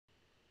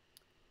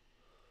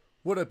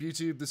What up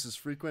YouTube, this is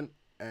Frequent,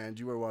 and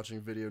you are watching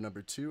video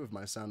number 2 of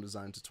my sound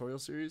design tutorial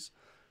series.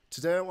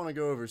 Today I want to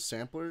go over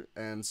Sampler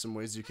and some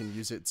ways you can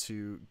use it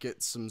to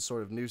get some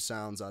sort of new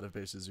sounds out of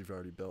basses you've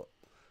already built.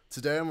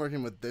 Today I'm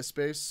working with this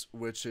bass,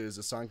 which is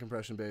a sound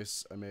compression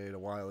bass I made a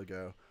while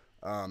ago,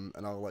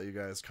 and I'll let you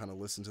guys kind of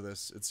listen to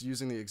this. It's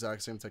using the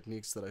exact same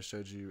techniques that I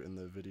showed you in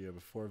the video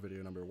before,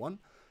 video number 1.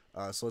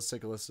 So let's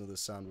take a listen to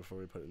this sound before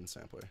we put it in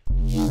Sampler.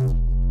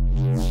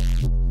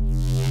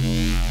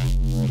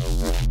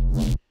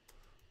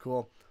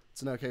 Cool.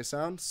 It's an okay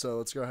sound, so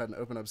let's go ahead and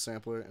open up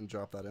Sampler and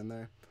drop that in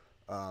there.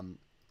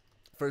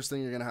 First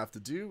thing you're going to have to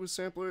do with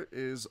Sampler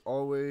is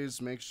always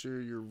make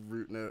sure your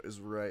root note is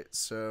right.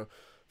 So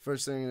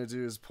first thing you're going to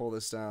do is pull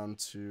this down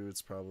to,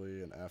 it's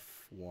probably an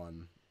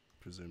F1,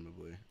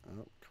 presumably.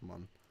 Oh, come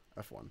on,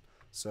 F1.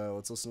 So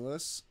let's listen to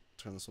this,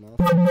 turn this one off.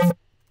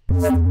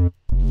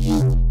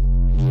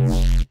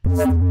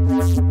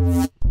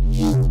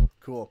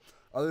 Cool.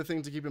 Other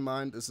thing to keep in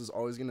mind, this is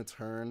always going to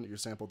turn your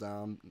sample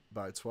down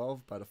by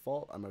 12 by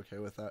default. I'm okay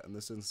with that in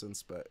this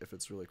instance, but if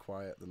it's really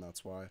quiet, then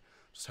that's why.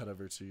 Just head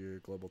over to your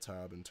global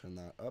tab and turn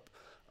that up.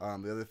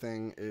 The other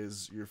thing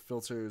is your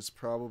filters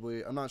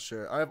probably, I'm not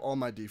sure. I have all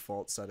my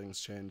default settings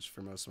changed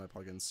for most of my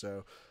plugins,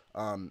 so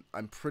I'm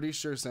pretty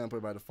sure Sampler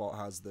by default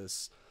has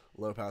this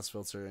low pass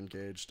filter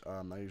engaged.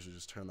 I usually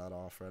just turn that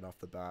off right off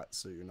the bat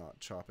so you're not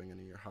chopping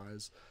any of your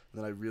highs.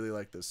 And then I really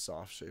like this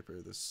soft shaper,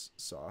 this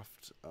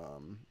soft,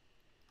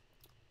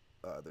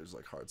 there's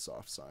like hard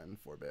soft sign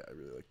 4-bit. I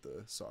really like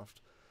the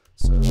soft.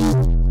 So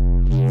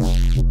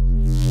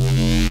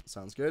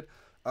sounds good.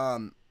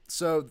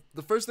 So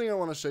the first thing I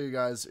want to show you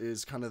guys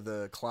is kind of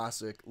the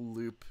classic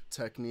loop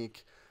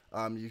technique.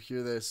 You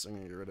hear this, I'm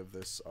going to get rid of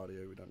this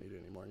audio, we don't need it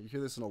anymore. You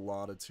hear this in a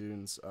lot of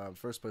tunes.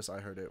 First place I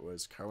heard it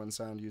was Cohen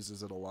Sound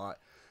uses it a lot.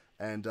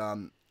 And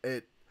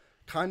it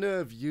kind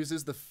of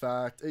uses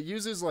it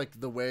uses like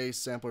the way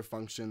Sampler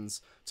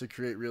functions to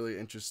create really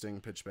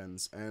interesting pitch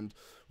bends. And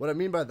what I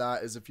mean by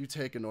that is if you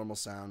take a normal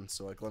sound,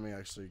 so like let me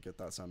actually get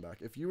that sound back.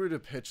 If you were to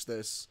pitch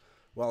this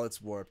while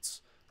it's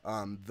warped,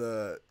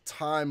 the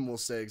time will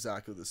stay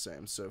exactly the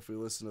same. So if we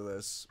listen to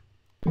this,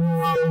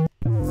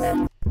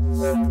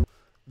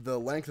 the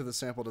length of the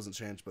sample doesn't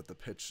change, but the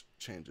pitch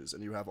changes,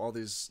 and you have all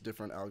these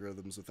different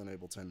algorithms within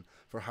Ableton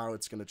for how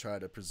it's going to try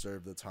to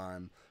preserve the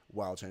time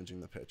while changing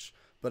the pitch.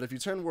 But if you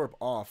turn warp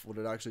off, what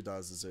it actually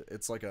does is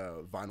it's like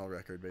a vinyl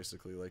record,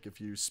 basically. Like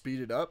if you speed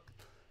it up,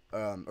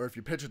 or if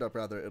you pitch it up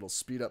rather, it'll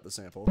speed up the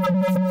sample,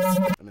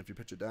 and if you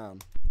pitch it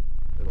down,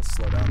 it'll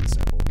slow down the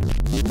sample.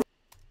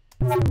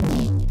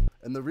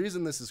 And the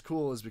reason this is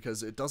cool is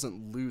because it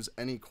doesn't lose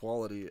any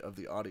quality of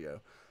the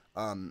audio.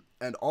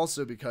 And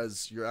also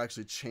because you're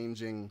actually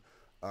changing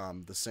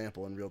the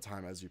sample in real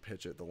time as you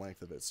pitch it, the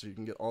length of it. So you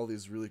can get all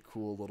these really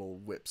cool little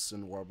whips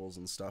and warbles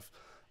and stuff.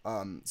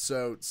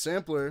 So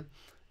Sampler,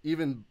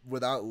 even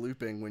without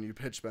looping, when you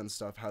pitch bend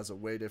stuff, has a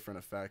way different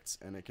effect,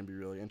 and it can be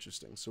really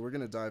interesting. So we're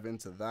going to dive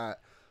into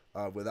that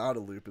without a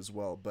loop as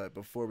well. But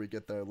before we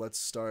get there, let's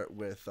start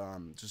with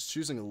just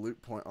choosing a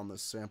loop point on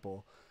this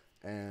sample.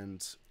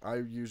 And I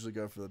usually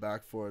go for the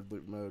back forward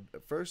loop mode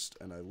at first,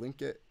 and I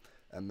link it.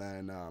 And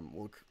then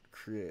we'll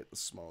create a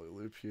small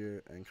loop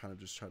here and kind of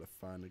just try to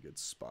find a good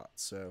spot.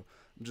 So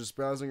I'm just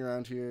browsing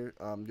around here.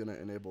 I'm going to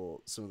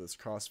enable some of this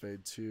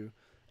crossfade too.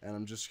 And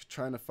I'm just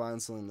trying to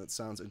find something that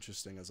sounds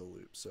interesting as a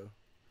loop. So,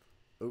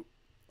 oh,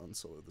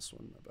 unsoloed this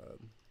one, my bad.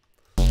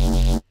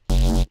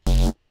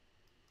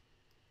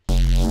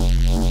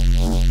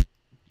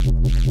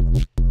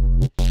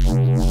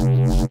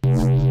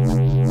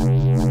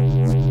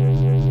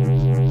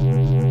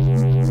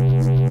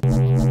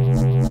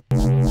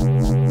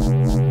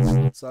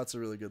 So that's a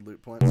really good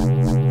loop point.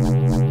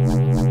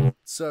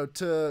 So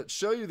to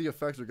show you the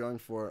effect we're going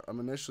for, I'm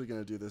initially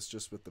going to do this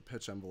just with the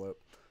pitch envelope.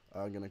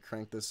 I'm going to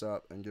crank this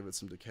up and give it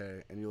some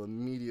decay, and you'll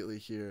immediately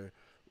hear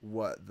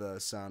what the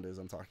sound is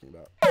I'm talking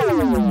about.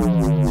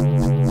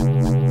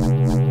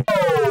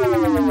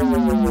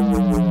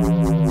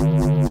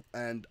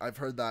 And I've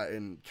heard that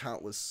in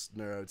countless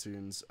neuro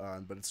tunes,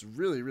 but it's a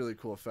really, really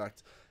cool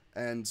effect.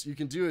 And you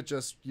can do it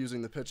just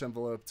using the pitch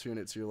envelope, tune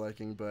it to your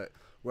liking, but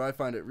where I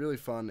find it really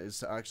fun is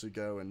to actually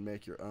go and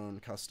make your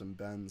own custom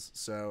bends.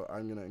 So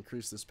I'm going to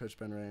increase this pitch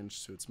bend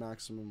range to its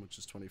maximum, which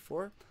is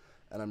 24,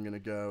 and I'm going to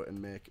go and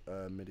make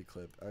a MIDI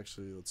clip.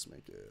 Actually, let's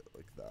make it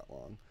like that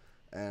long.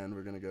 And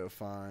we're going to go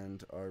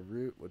find our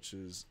root, which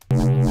is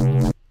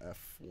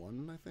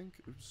F1, I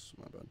think. Oops,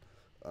 my bad.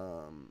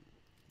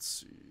 Let's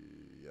see,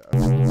 yeah.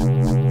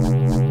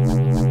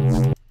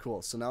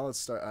 Cool, so now let's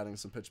start adding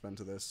some pitch bend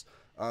to this.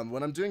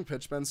 When I'm doing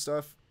pitch bend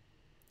stuff,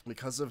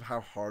 because of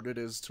how hard it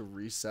is to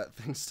reset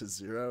things to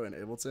 0 in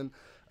Ableton,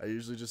 I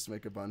usually just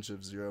make a bunch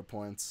of 0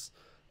 points,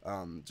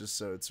 just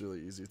so it's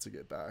really easy to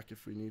get back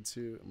if we need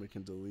to, and we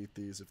can delete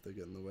these if they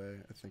get in the way.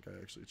 I think I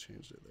actually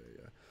changed it there,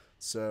 yeah.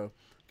 So,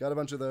 got a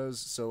bunch of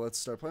those, so let's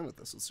start playing with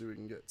this. Let's see what we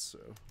can get, so.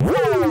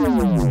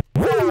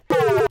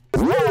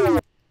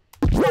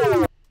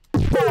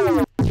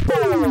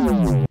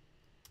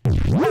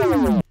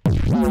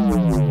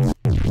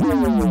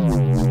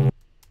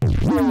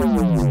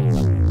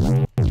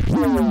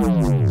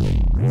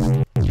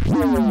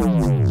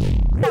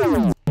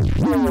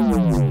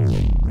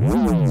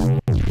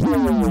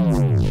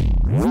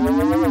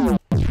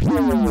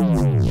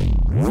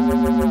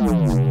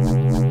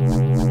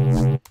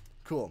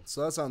 Cool.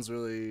 So that sounds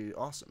really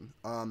awesome.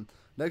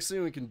 Next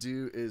thing we can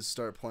do is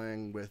start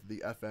playing with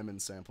the FM in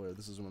sampler.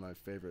 This is one of my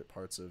favorite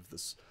parts of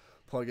this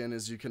plugin,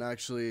 is you can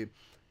actually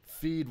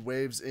feed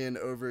waves in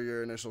over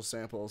your initial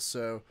sample.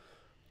 So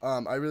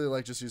I really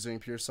like just using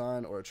pure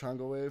sine or a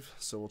triangle wave.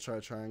 So we'll try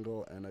a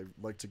triangle, and I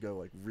like to go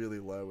like really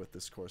low with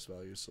this coarse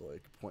value, so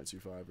like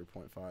 0.25 or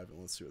 0.5, and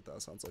let's see what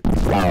that sounds like.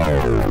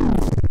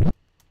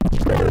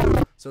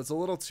 So it's a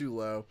little too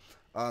low.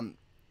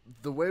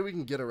 The way we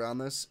can get around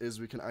this is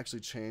we can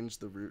actually change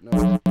the root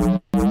note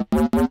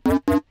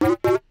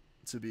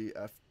to be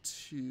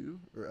F2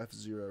 or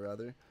F0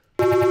 rather,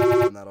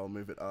 and that'll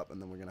move it up, and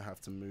then we're gonna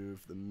have to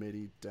move the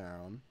MIDI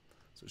down,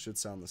 so it should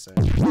sound the same.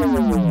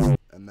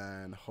 And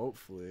then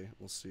hopefully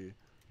we'll see.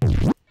 Yeah,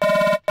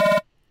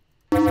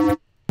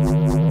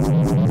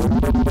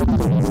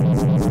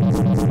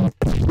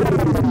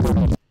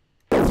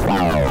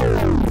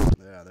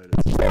 there it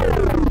is.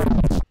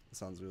 It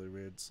sounds really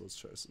weird, so let's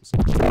try some.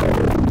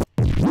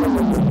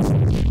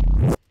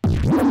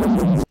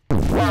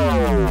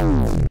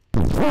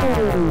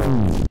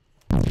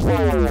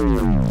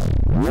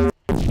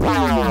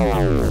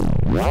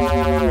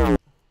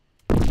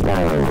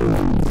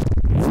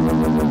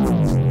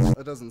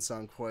 That doesn't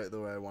sound quite the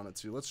way I want it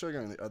to. Let's try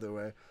going the other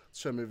way. Let's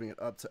try moving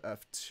it up to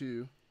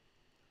F2.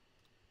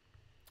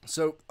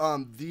 So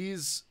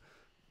these,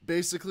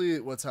 basically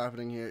what's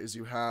happening here is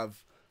you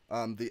have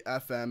the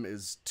FM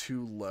is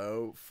too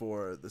low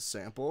for the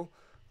sample.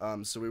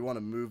 So we want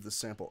to move the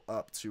sample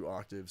up 2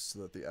 octaves so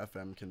that the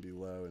FM can be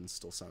low and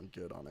still sound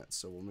good on it.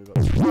 So we'll move up.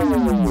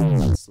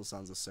 It still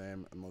sounds the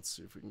same, and let's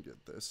see if we can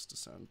get this to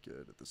sound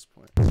good at this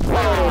point.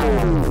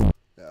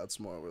 Yeah, that's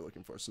more what we're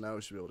looking for. So now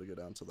we should be able to go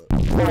down to the.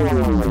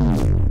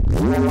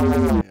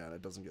 Yeah, and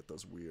it doesn't get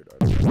those weird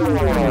artifacts.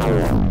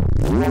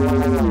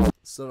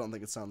 Still don't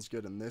think it sounds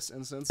good in this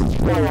instance.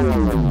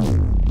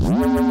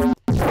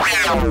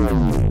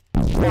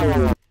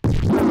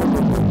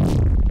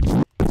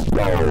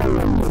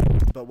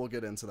 But we'll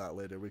get into that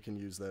later. We can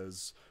use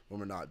those when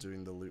we're not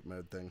doing the loop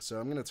mode thing. So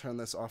I'm going to turn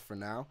this off for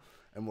now,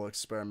 and we'll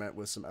experiment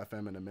with some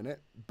FM in a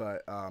minute.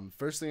 But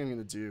first thing I'm going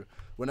to do,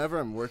 whenever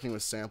I'm working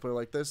with sampler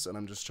like this, and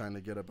I'm just trying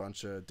to get a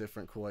bunch of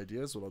different cool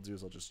ideas, what I'll do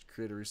is I'll just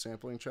create a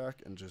resampling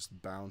track and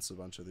just bounce a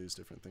bunch of these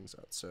different things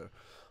out. So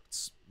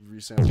let's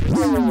resample this.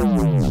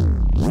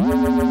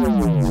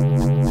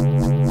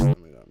 And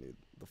we don't need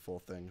the full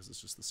thing because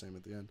it's just the same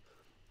at the end.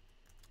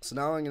 So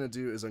now what I'm going to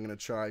do is I'm going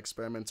to try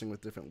experimenting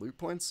with different loop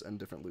points and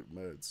different loop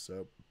modes.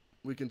 So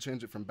we can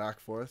change it from back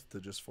forth to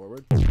just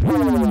forward. Let's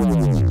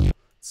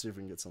see if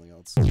we can get something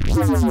else.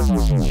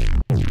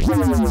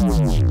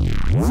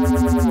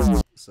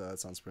 So that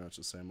sounds pretty much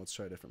the same. Let's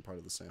try a different part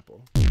of the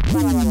sample.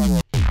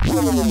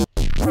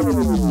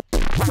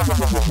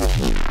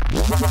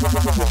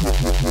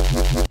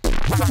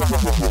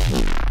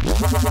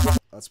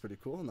 That's pretty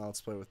cool. Now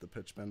let's play with the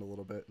pitch bend a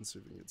little bit and see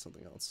if we can get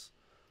something else.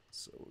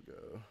 So we'll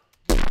go.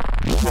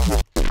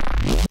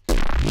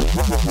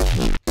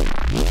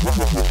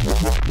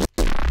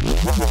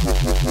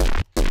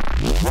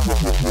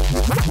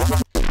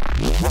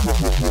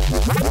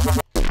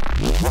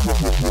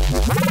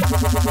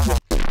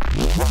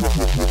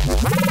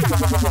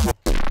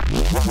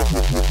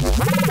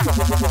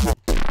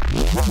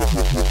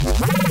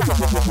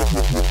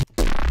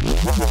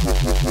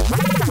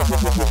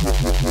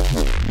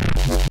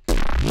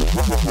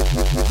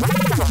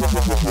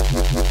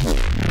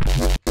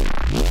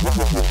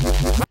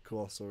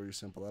 Cool, so we'll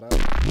resample that out.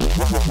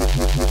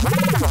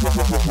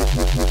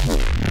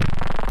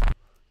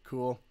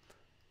 Cool.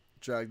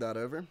 Drag that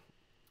over.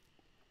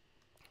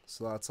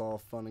 So that's all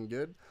fun and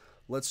good.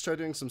 Let's try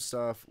doing some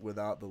stuff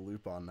without the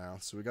loop on now.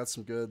 So we got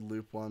some good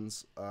loop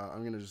ones.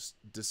 I'm going to just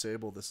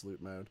disable this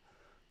loop mode.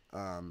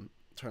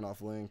 Turn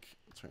off link,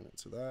 turn it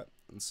to that.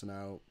 And so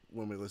now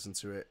when we listen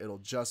to it, it'll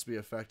just be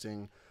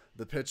affecting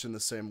the pitch in the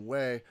same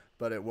way,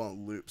 but it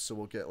won't loop. So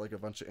we'll get like a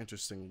bunch of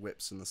interesting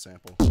whips in the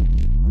sample.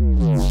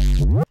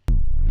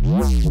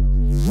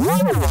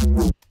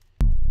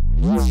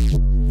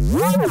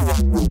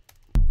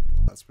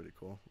 That's pretty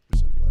cool.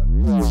 Resample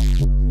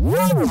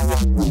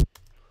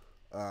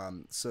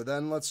that. So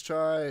then let's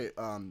try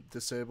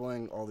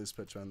disabling all these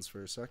pitch bends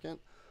for a second,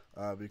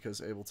 because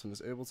Ableton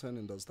is Ableton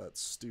and does that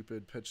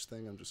stupid pitch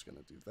thing. I'm just going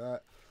to do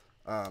that.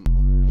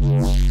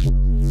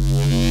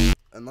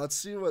 And let's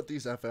see what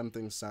these FM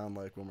things sound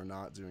like when we're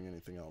not doing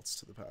anything else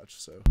to the patch.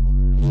 So.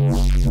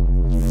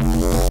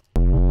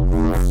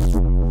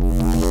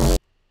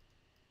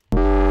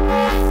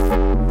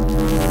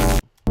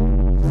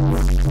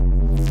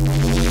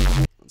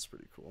 That's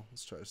pretty cool.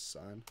 Let's try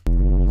sine.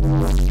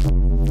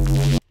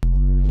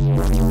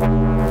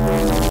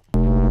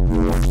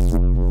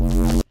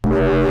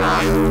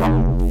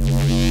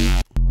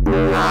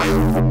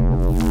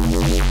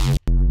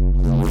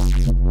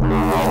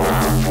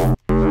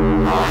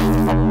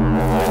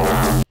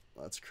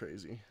 That's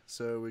crazy.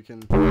 So we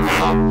can.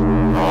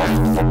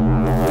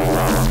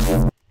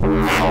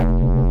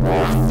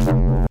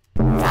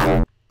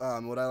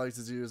 What I like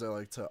to do is I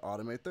like to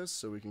automate this,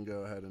 so we can go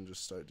ahead and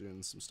just start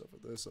doing some stuff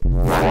with this.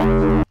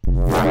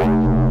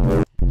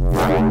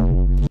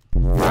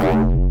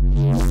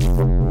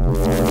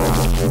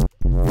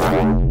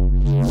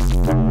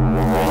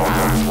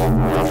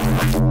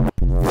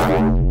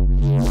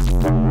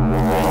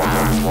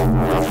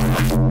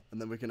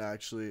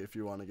 actually, if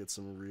you want to get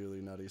some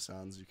really nutty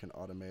sounds, you can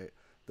automate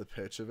the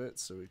pitch of it,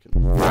 so we can.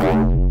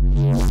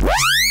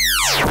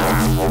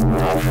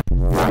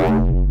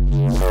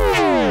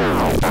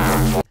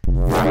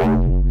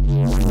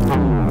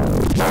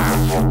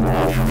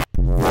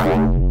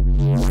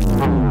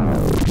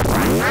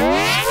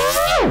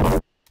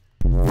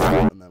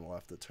 And then we'll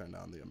have to turn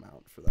down the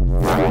amount for that.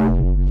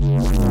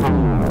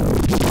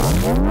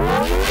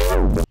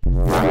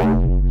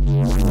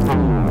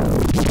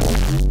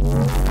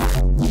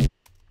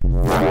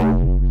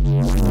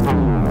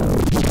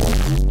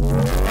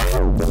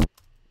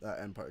 That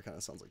end part kind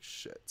of sounds like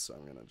shit, so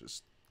I'm gonna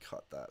just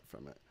cut that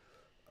from it.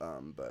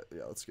 But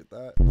yeah, let's get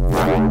that.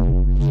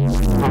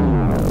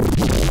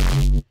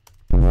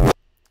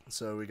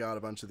 So we got a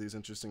bunch of these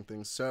interesting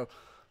things. So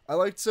I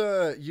like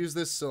to use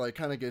this to like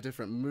kind of get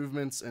different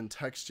movements and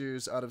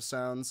textures out of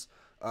sounds,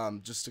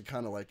 just to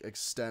kind of like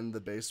extend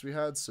the bass we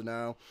had. So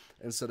now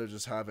instead of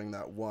just having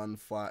that one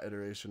flat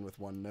iteration with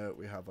one note,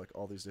 we have like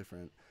all these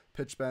different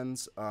pitch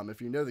bends.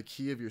 If you know the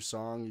key of your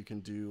song, you can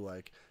do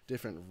like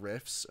different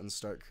riffs and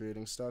start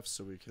creating stuff.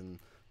 So we can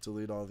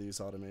delete all these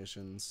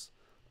automations.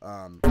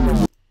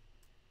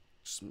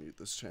 Just mute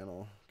this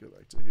channel, go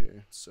back to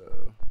here. So,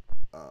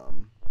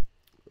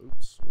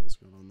 oops, what is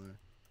going on there?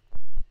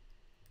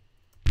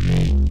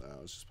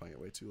 I was just playing it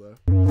way too low.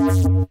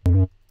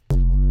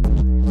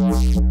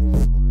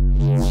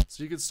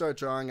 So you could start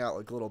drawing out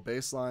like little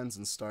bass lines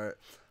and start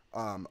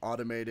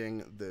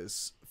automating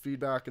this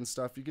feedback and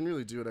stuff. You can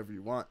really do whatever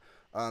you want.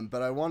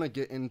 But I want to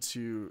get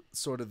into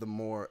sort of the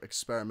more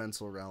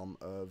experimental realm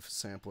of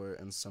sampler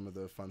and some of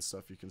the fun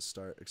stuff you can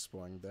start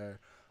exploring there.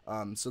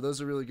 So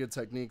those are really good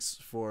techniques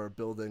for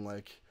building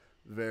like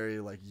very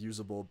like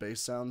usable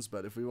bass sounds.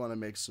 But if we want to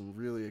make some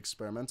really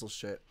experimental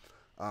shit,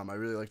 I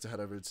really like to head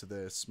over to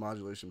this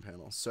modulation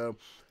panel. So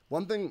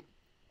one thing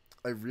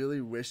I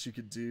really wish you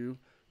could do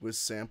with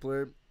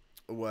sampler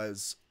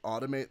was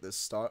automate this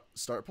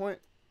start point,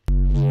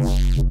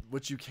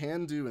 which you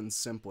can do in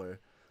Simpler,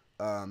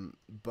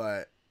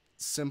 but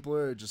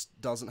Simpler just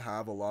doesn't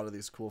have a lot of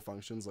these cool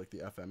functions like the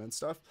FM and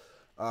stuff.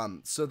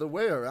 So the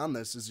way around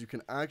this is you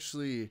can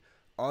actually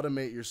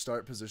automate your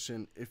start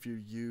position if you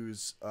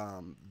use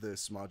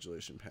this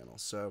modulation panel.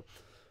 So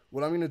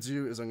what I'm going to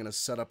do is I'm going to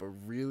set up a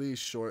really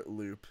short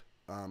loop,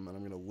 and I'm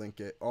going to link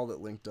it. All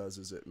that link does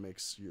is it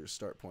makes your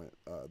start point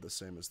the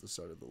same as the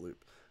start of the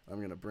loop. I'm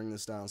going to bring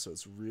this down so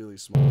it's really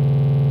small.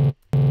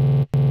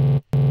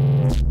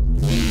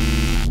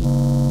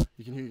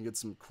 You can get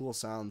some cool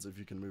sounds if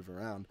you can move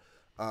around.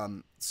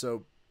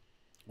 So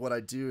what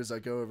I do is I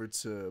go over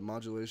to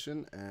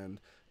modulation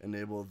and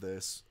enable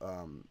this.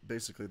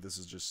 Basically, this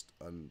is just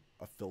a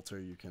filter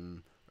you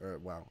can,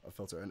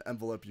 an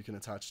envelope you can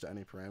attach to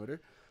any parameter.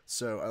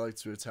 So I like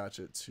to attach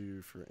it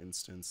to, for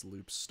instance,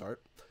 loop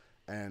start.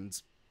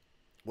 And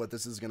what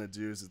this is going to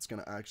do is it's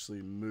going to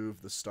actually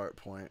move the start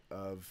point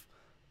of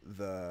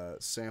the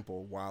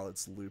sample while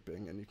it's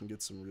looping, and you can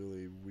get some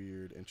really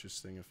weird,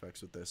 interesting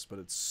effects with this, but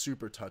it's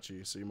super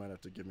touchy, so you might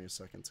have to give me a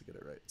second to get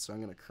it right. So I'm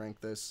going to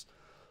crank this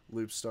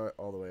loop start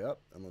all the way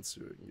up, and let's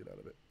see what we can get out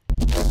of it.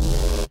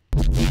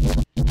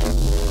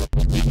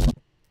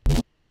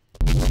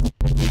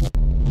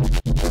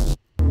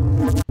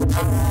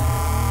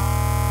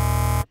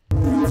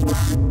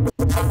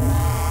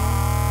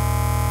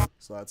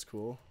 So that's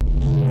cool.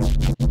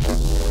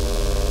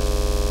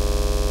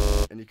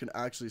 And you can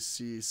actually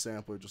see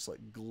sampler just like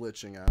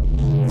glitching out,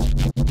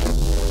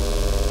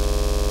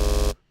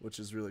 which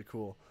is really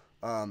cool.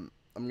 I'm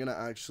gonna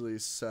actually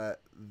set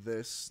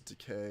this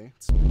decay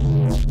to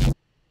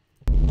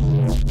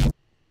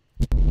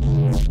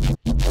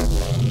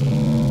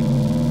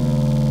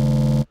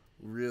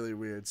really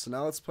weird. So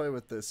now let's play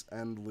with this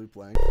end loop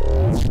length.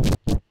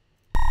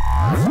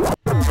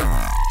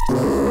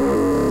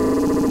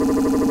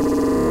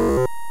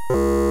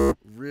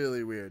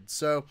 Really weird.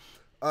 So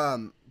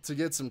to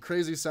get some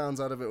crazy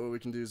sounds out of it, what we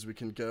can do is we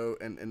can go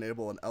and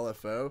enable an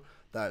LFO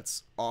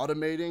that's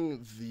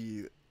automating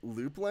the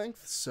loop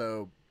length.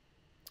 So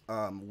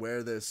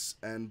where this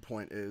end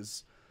point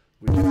is,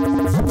 we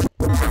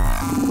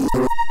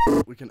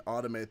can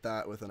automate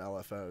that with an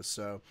LFO.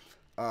 So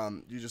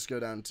you just go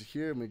down to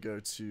here and we go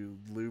to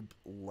loop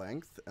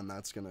length, and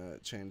that's going to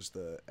change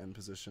the end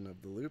position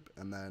of the loop,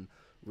 and then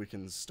we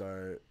can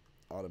start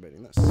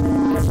automating this.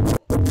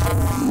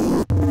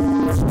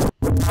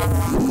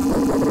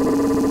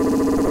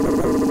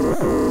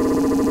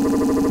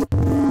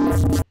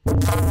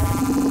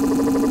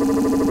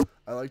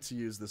 I like to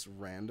use this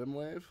random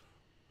wave.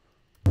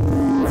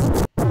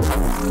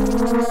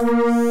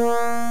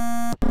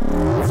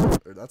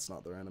 Or that's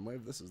not the random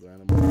wave, this is the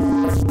random wave.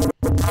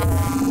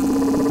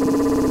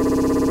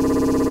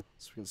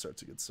 So we can start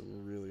to get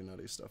some really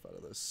nutty stuff out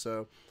of this.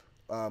 So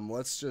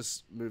let's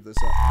just move this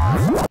up.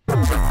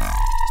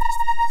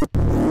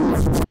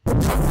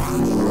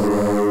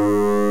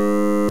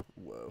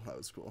 Whoa, that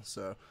was cool.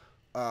 So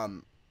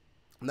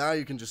now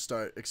you can just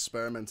start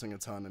experimenting a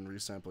ton and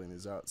resampling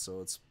these out. So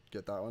let's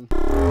get that one.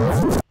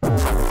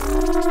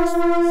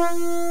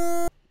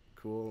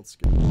 Cool, let's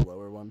get the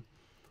lower one.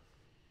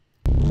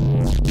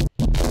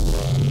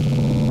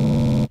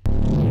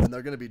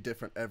 they're going to be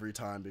different every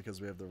time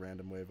because we have the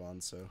random wave on,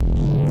 so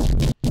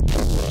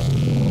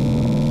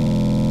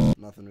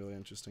nothing really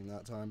interesting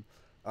that time.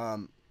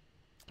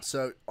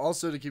 So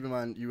also to keep in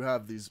mind, you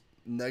have these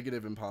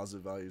negative and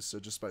positive values, so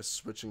just by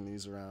switching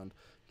these around,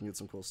 you can get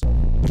some cool stuff.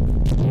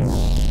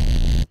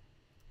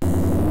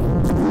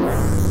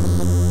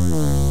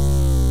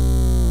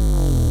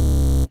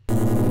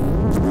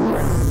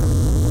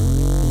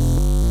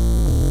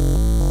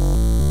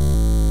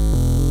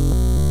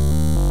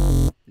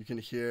 You can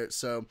hear,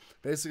 so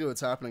basically what's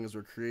happening is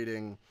we're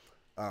creating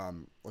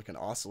like an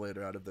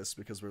oscillator out of this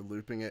because we're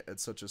looping it at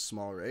such a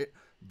small rate,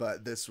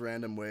 but this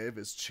random wave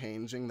is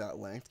changing that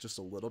length just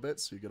a little bit,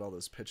 so you get all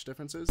those pitch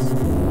differences.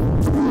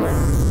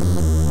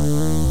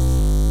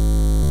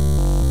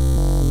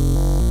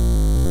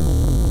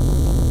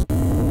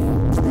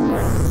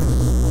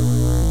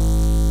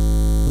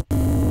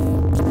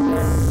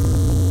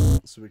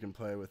 So we can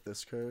play with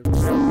this curve.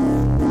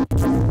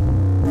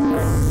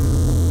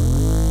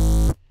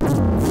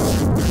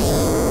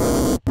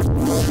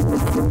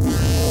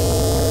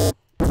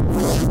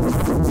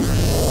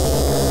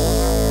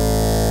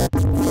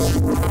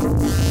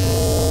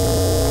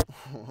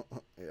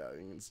 Yeah,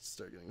 you can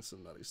start getting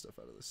some nutty stuff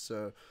out of this.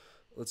 So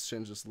let's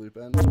change this loop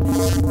end.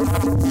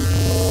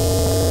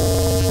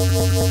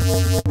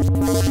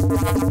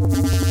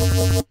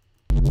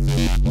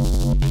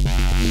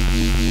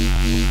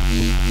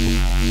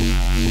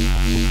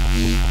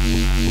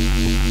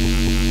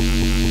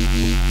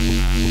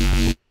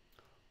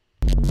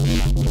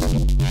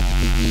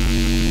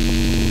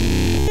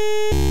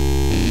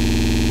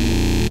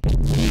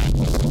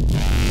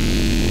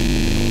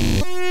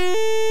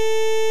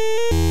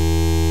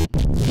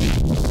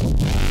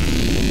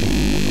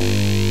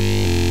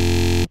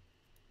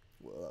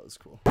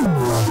 Cool.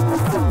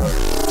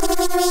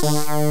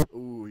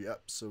 Ooh,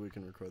 yep, so we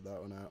can record that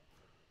one out.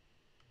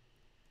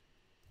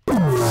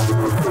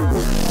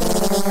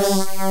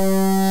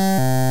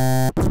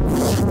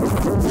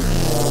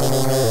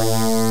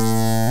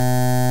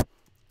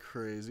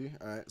 Crazy.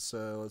 Alright,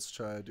 so let's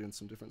try doing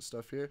some different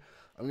stuff here.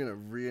 I'm going to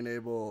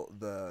re-enable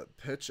the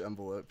pitch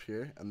envelope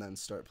here and then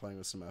start playing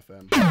with some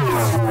FM.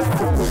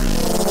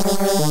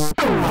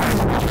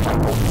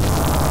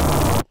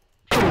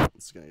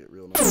 It's gonna get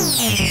real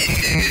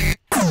nice.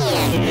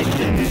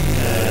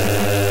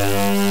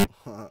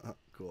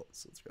 Cool,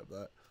 so let's grab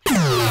that.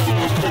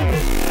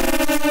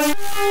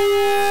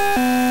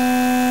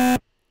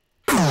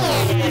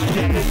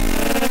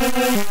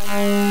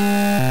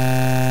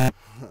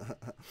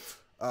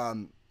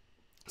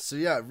 So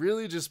yeah,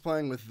 really just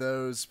playing with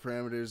those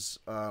parameters.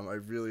 I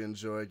really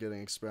enjoy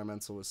getting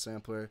experimental with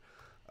sampler.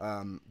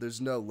 There's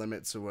no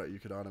limit to what you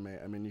could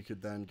automate. I mean, you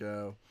could then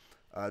go,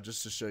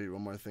 just to show you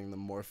one more thing, the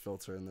morph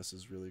filter, and this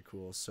is really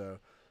cool. So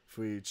if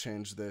we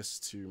change this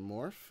to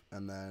morph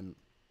and then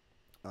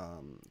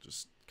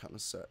just kind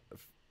of set an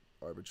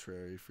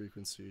arbitrary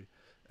frequency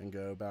and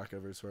go back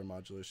over to our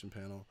modulation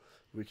panel,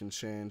 we can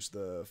change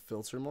the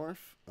filter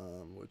morph,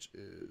 which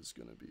is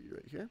going to be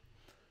right here,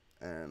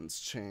 and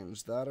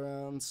change that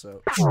around.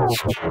 So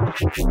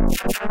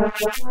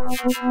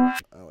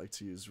I like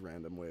to use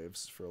random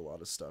waves for a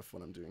lot of stuff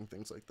when I'm doing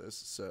things like this.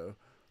 So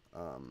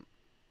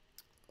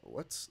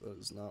what? That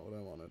is not what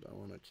I wanted. I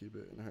want to keep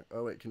it in her.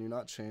 Oh wait, can you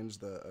not change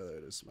the? Oh, there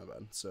it is. My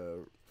bad.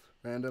 So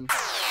random.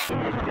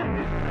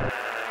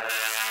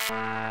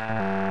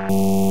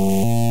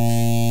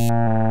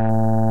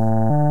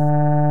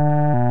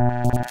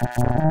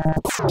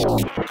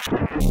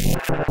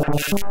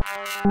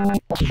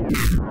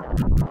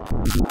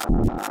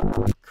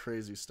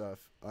 Crazy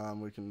stuff.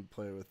 We can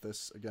play with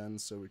this again,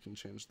 so we can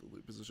change the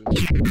loop position.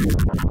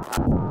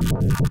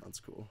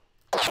 That's cool.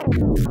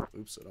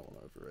 Oops, I don't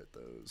want to overwrite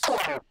those.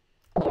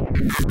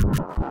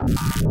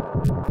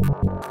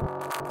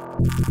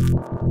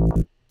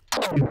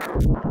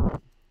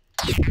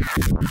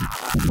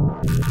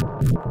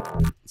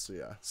 So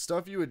yeah,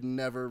 stuff you would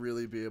never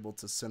really be able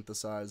to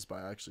synthesize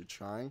by actually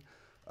trying.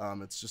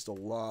 It's just a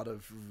lot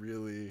of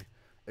really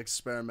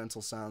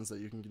experimental sounds that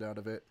you can get out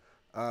of it.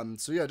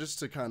 So yeah, just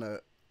to kind of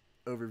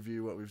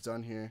overview what we've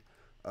done here.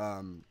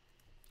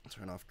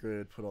 Turn off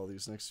grid, put all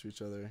these next to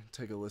each other,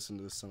 take a listen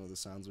to some of the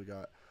sounds we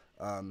got.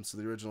 So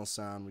the original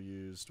sound we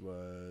used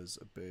was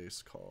a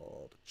bass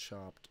called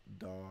Chopped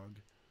Dog.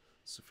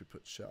 So if we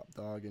put Chopped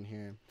Dog in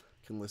here,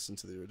 you can listen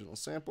to the original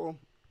sample,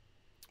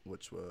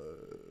 which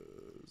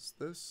was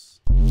this.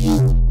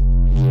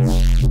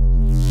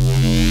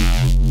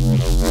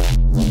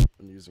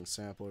 And using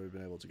sampler, we've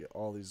been able to get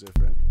all these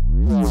different.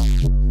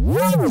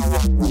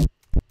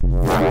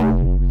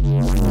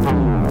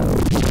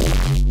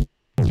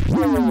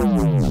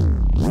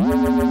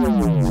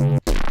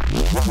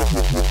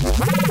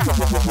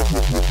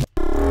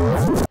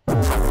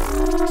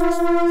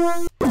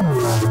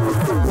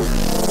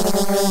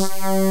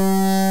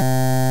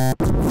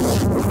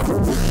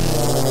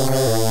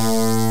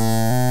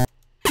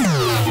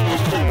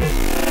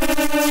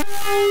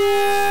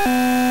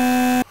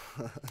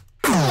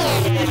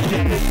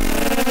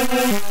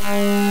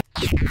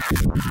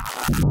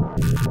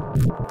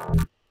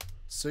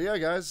 So yeah,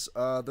 guys,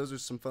 those are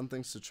some fun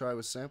things to try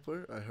with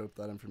Sampler. I hope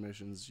that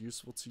information is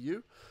useful to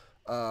you.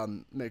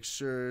 Make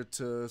sure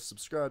to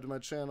subscribe to my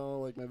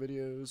channel, like my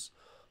videos,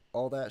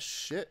 all that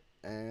shit,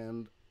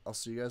 and I'll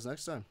see you guys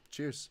next time.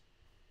 Cheers.